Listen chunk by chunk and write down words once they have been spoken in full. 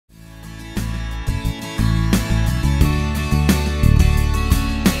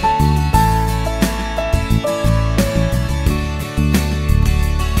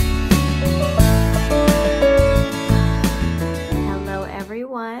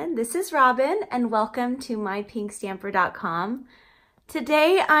everyone, this is Robyn and welcome to mypinkstamper.com.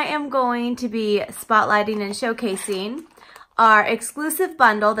 Today I am going to be spotlighting and showcasing our exclusive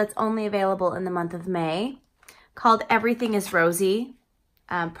bundle that's only available in the month of May called Everything is Rosy.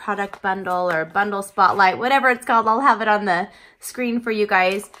 Product bundle or bundle spotlight, whatever it's called. I'll have it on the screen for you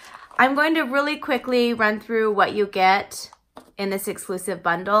guys. I'm going to really quickly run through what you get in this exclusive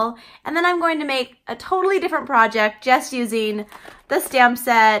bundle, and then I'm going to make a totally different project just using the stamp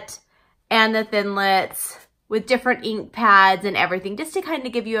set and the Thinlits with different ink pads and everything, just to kind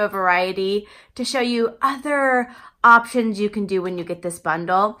of give you a variety to show you other options you can do when you get this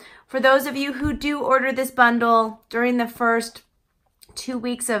bundle. For those of you who do order this bundle during the first 2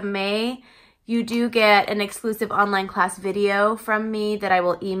 weeks of May, you do get an exclusive online class video from me that I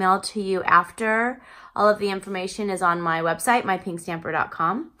will email to you after. All of the information is on my website,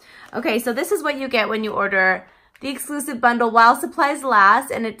 mypinkstamper.com. Okay, so this is what you get when you order the exclusive bundle while supplies last,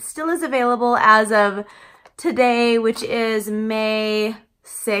 and it still is available as of today, which is May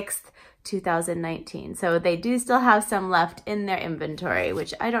 6th, 2019. So they do still have some left in their inventory,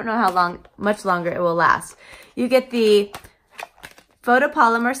 which I don't know how much longer it will last. You get the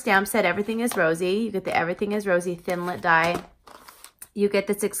photopolymer stamp set, Everything is Rosy. You get the Everything is Rosy Thinlit die. You get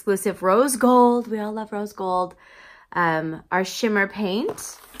this exclusive Rose Gold. We all love Rose Gold. Our shimmer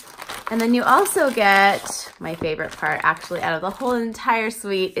paint. And then you also get, my favorite part actually out of the whole entire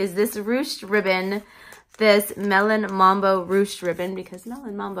suite, is this ruched ribbon, this Melon Mambo Ruched Ribbon, because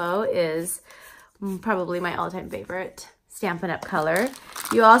Melon Mambo is probably my all-time favorite Stampin' Up color.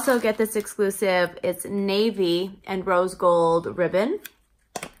 You also get this exclusive, it's navy and rose gold ribbon.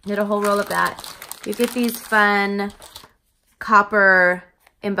 Get a whole roll of that. You get these fun copper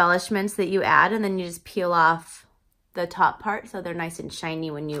embellishments that you add, and then you just peel off the top part so they're nice and shiny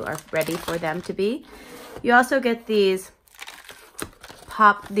when you are ready for them to be. You also get these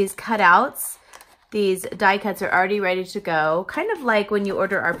cutouts. These die cuts are already ready to go, kind of like when you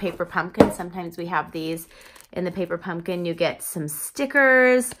order our paper pumpkin. Sometimes we have these in the paper pumpkin. You get some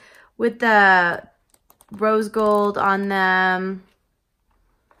stickers with the rose gold on them.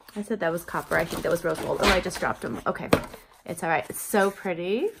 I said that was copper. I think that was rose gold. Oh, I just dropped them. Okay. It's all right. It's so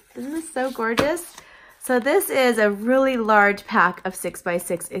pretty. Isn't this so gorgeous? So this is a really large pack of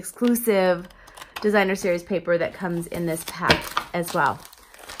 6x6 exclusive designer series paper that comes in this pack as well.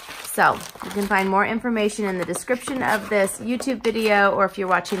 So you can find more information in the description of this YouTube video, or if you're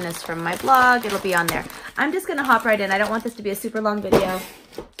watching this from my blog, it'll be on there. I'm just going to hop right in. I don't want this to be a super long video,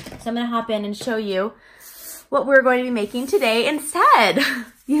 so I'm going to hop in and show you what we're going to be making today instead,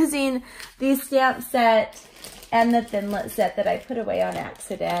 using the stamp set and the Thinlit set that I put away on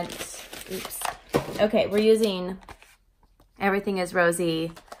accident. Oops. Okay, we're using Everything is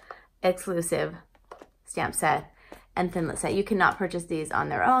Rosy exclusive stamp set and Thinlit set. You cannot purchase these on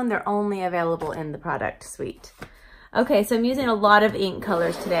their own. They're only available in the product suite. Okay, so I'm using a lot of ink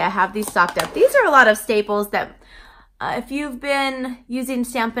colors today. I have these stocked up. These are a lot of staples that if you've been using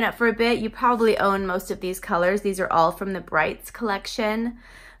Stampin' Up for a bit, you probably own most of these colors. These are all from the Brights collection.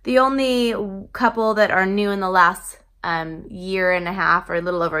 The only couple that are new in the last year and a half, or a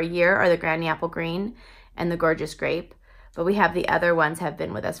little over a year, are the Granny Apple Green and the Gorgeous Grape. But we have the other ones have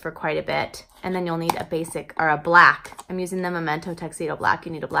been with us for quite a bit. And then you'll need a basic, or a black. I'm using the Memento Tuxedo Black.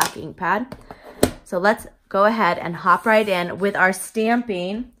 You need a black ink pad. So let's go ahead and hop right in with our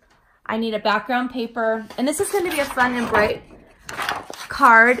stamping. I need a background paper. And this is going to be a fun and bright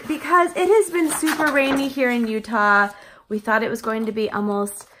card because it has been super rainy here in Utah. We thought it was going to be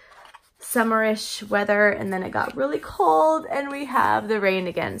almost summerish weather, and then it got really cold and we have the rain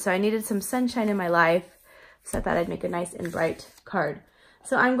again. So I needed some sunshine in my life, so I thought I'd make a nice and bright card.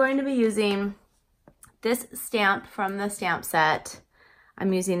 So I'm going to be using this stamp from the stamp set.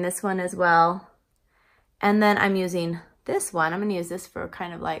 I'm using this one as well. And then I'm using this one. I'm going to use this for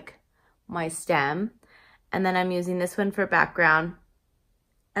kind of like my stem. And then I'm using this one for background.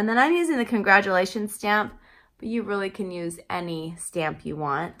 And then I'm using the congratulations stamp, but you really can use any stamp you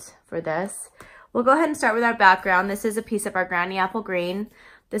want for this. We'll go ahead and start with our background. This is a piece of our Granny Apple Green.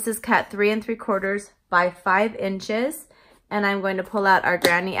 This is cut 3 3/4 by 5 inches. And I'm going to pull out our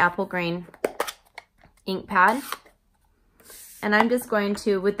Granny Apple Green ink pad. And I'm just going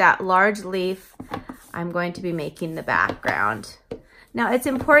to, with that large leaf, I'm going to be making the background. Now it's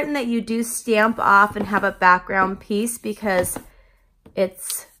important that you do stamp off and have a background piece because it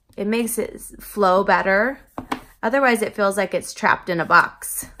makes it flow better. Otherwise it feels like it's trapped in a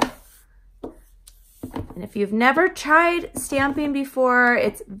box. And if you've never tried stamping before,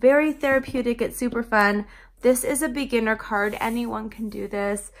 it's very therapeutic, it's super fun. This is a beginner card. Anyone can do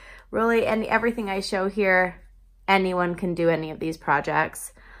this. Really, and everything I show here, anyone can do any of these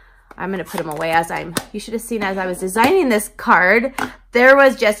projects. I'm going to put them away you should have seen as I was designing this card, there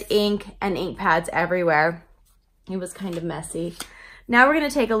was just ink and ink pads everywhere. It was kind of messy. Now we're going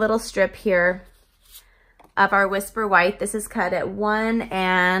to take a little strip here of our Whisper White. This is cut at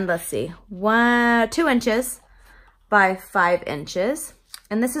 2 inches by 5 inches.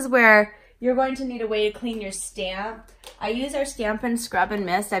 And this is where you're going to need a way to clean your stamp. I use our Stampin' Scrub and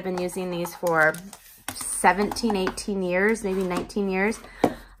Mist. I've been using these for 17, 18 years, maybe 19 years.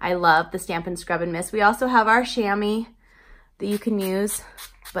 I love the Stampin' Scrub and Mist. We also have our chamois that you can use,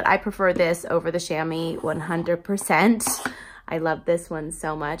 but I prefer this over the chamois 100%. I love this one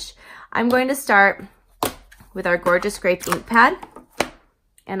so much. I'm going to start with our Gorgeous Grape ink pad,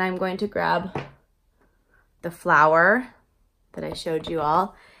 and I'm going to grab the flower that I showed you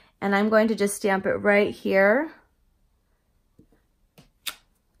all, and I'm going to just stamp it right here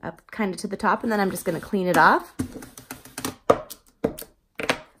up kind of to the top, and then I'm just going to clean it off.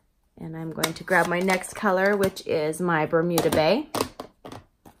 And I'm going to grab my next color, which is my Bermuda Bay.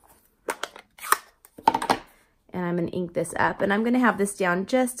 And I'm going to ink this up, and I'm going to have this down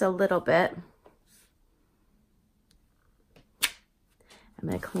just a little bit. I'm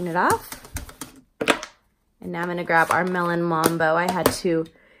going to clean it off. And now I'm going to grab our Melon Mambo. I had to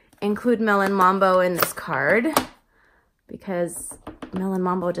include Melon Mambo in this card because Melon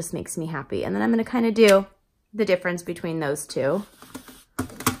Mambo just makes me happy. And then I'm going to kind of do the difference between those two.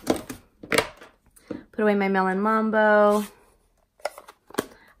 Put away my Melon Mambo.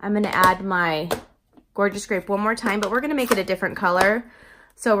 I'm going to add my Gorgeous Grape one more time, but we're going to make it a different color.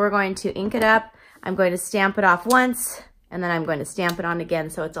 So we're going to ink it up. I'm going to stamp it off once, and then I'm going to stamp it on again,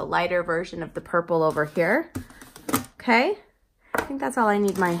 so it's a lighter version of the purple over here. Okay, I think that's all I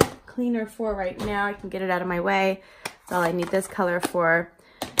need my cleaner for right now. I can get it out of my way. That's all I need this color for.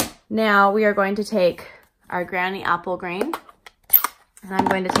 Now we are going to take our Granny Apple Green, and I'm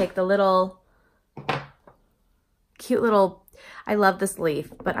going to take the little, cute little, I love this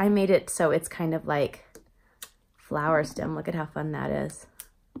leaf, but I made it so it's kind of like flower stem. Look at how fun that is.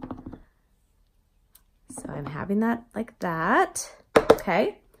 So I'm having that like that.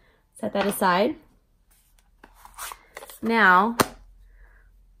 Okay, set that aside. Now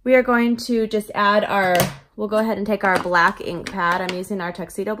we are going to just add we'll go ahead and take our black ink pad. I'm using our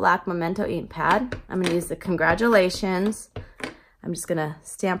Tuxedo Black Memento ink pad. I'm going to use the Congratulations. I'm just going to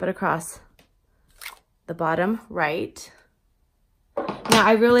stamp it across the bottom right. Now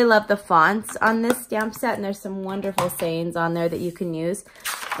I really love the fonts on this stamp set, and there's some wonderful sayings on there that you can use.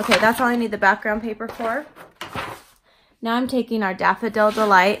 Okay, that's all I need the background paper for. Now I'm taking our Daffodil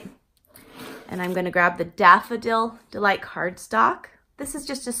Delight, and I'm going to grab the Daffodil Delight cardstock. This is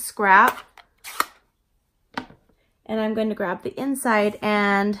just a scrap. And I'm going to grab the inside,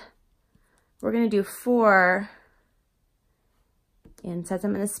 and we're going to do 4 insides.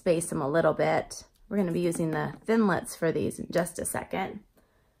 I'm going to space them a little bit. We're going to be using the Thinlits for these in just a second.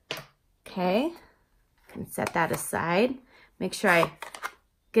 Okay, I can set that aside. Make sure I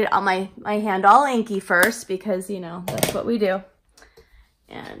get on my hand all inky first, because, you know, that's what we do.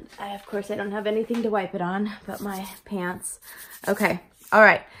 And of course, I don't have anything to wipe it on but my pants. Okay, all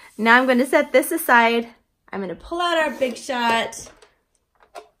right. Now I'm going to set this aside. I'm going to pull out our Big Shot.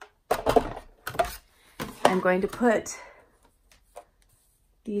 I'm going to put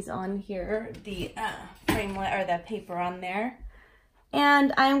these on here, the framelit or the paper on there.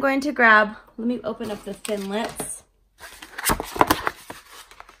 And I'm going to grab, let me open up the Thinlits.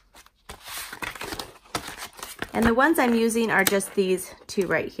 And the ones I'm using are just these 2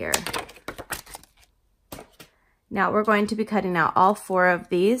 right here. Now we're going to be cutting out all 4 of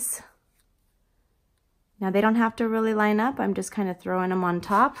these. Now they don't have to really line up. I'm just kind of throwing them on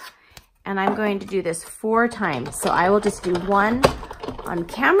top. And I'm going to do this 4 times. So I will just do 1 on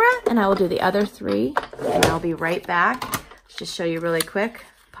camera, and I will do the other 3, and I'll be right back. Let's just show you really quick.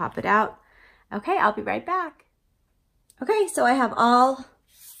 Pop it out. Okay, I'll be right back. Okay, so I have all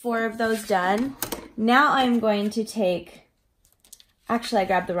 4 of those done. Now I'm going to take, actually I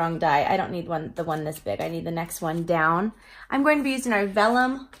grabbed the wrong die. I don't need the one this big. I need the next one down. I'm going to be using our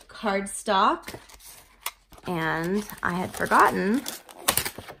vellum cardstock, and I had forgotten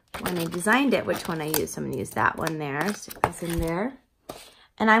when I designed it which one I used. So I'm going to use that one there, stick this in there.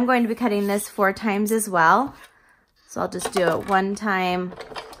 And I'm going to be cutting this 4 times as well. So I'll just do it 1 time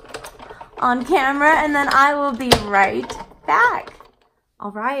on camera, and then I will be right back.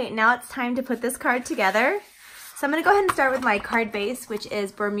 All right, now it's time to put this card together. So I'm going to go ahead and start with my card base, which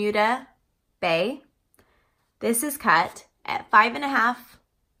is Bermuda Bay. This is cut at 5.5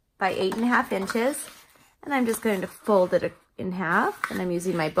 by 8.5 inches. And I'm just going to fold it in half, and I'm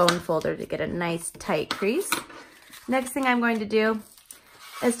using my bone folder to get a nice tight crease. Next thing I'm going to do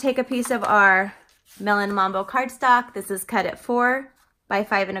is take a piece of our Melon Mambo cardstock. This is cut at 4 by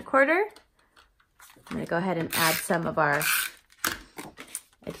 5 1/4. I'm going to go ahead and add some of our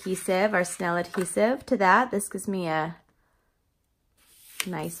adhesive, our Snell adhesive to that. This gives me a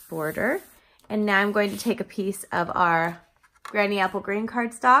nice border. And now I'm going to take a piece of our Granny Apple Green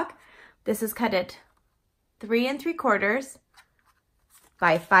cardstock. This is cut at 3 3/4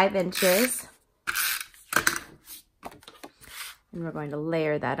 by 5 inches. And we're going to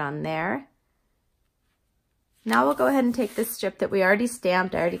layer that on there. Now we'll go ahead and take this strip that we already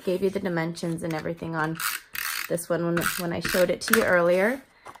stamped. I already gave you the dimensions and everything on this one when I showed it to you earlier.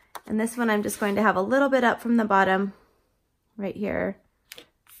 And this one I'm just going to have a little bit up from the bottom right here.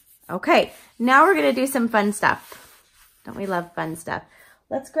 Okay, now we're going to do some fun stuff. Don't we love fun stuff?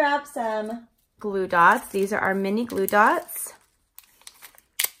 Let's grab some glue dots. These are our mini glue dots.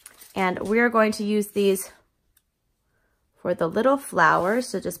 And we're going to use these for the little flowers.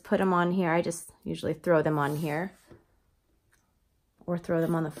 So just put them on here. I just usually throw them on here or throw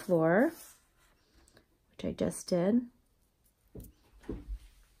them on the floor, which I just did.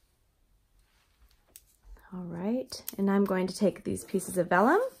 All right, and I'm going to take these pieces of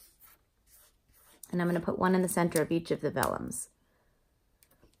vellum and I'm going to put one in the center of each of the vellums.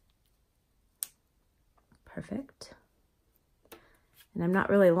 Perfect. And I'm not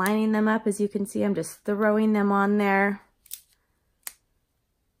really lining them up, as you can see. I'm just throwing them on there.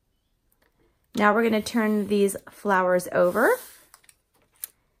 Now we're going to turn these flowers over.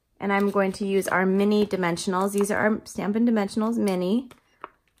 And I'm going to use our mini dimensionals. These are our Stampin' Dimensionals Mini.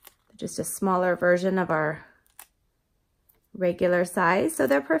 Just a smaller version of our regular size. So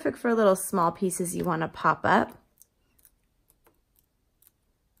they're perfect for little small pieces you want to pop up.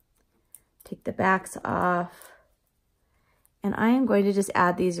 Take the backs off. And I am going to just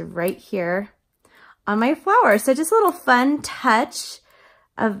add these right here on my flower. So just a little fun touch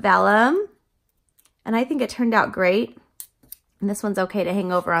of vellum. And I think it turned out great. And this one's okay to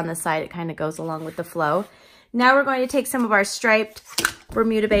hang over on the side. It kind of goes along with the flow. Now we're going to take some of our striped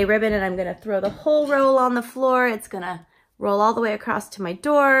Bermuda Bay ribbon and I'm going to throw the whole roll on the floor. It's going to roll all the way across to my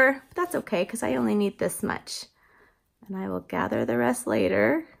door. But that's okay because I only need this much. And I will gather the rest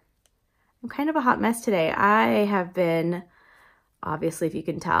later. I'm kind of a hot mess today. I have been, obviously if you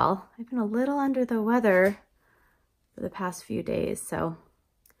can tell, I've been a little under the weather for the past few days. So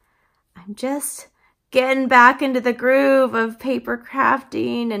I'm just getting back into the groove of paper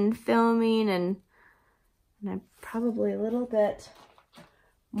crafting and filming, and I'm probably a little bit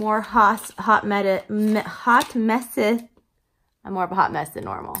more hot messy. I'm more of a hot mess than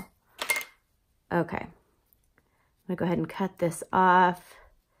normal. Okay, I'm gonna go ahead and cut this off.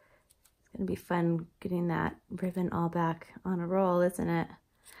 It's gonna be fun getting that ribbon all back on a roll, isn't it?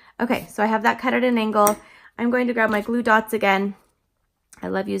 Okay, so I have that cut at an angle. I'm going to grab my glue dots again. I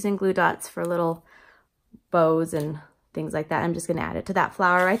love using glue dots for little bows and things like that. I'm just gonna add it to that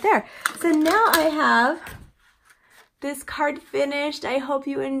flower right there. So now I have this card finished. I hope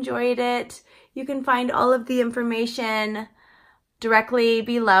you enjoyed it. You can find all of the information directly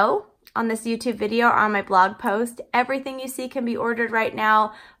below on this YouTube video or on my blog post. Everything you see can be ordered right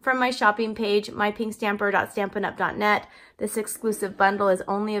now from my shopping page, mypinkstamper.stampinup.net. This exclusive bundle is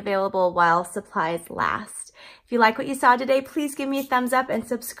only available while supplies last. If you like what you saw today, please give me a thumbs up and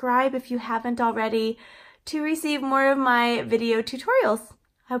subscribe if you haven't already to receive more of my video tutorials.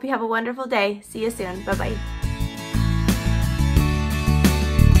 I hope you have a wonderful day. See you soon. Bye-bye.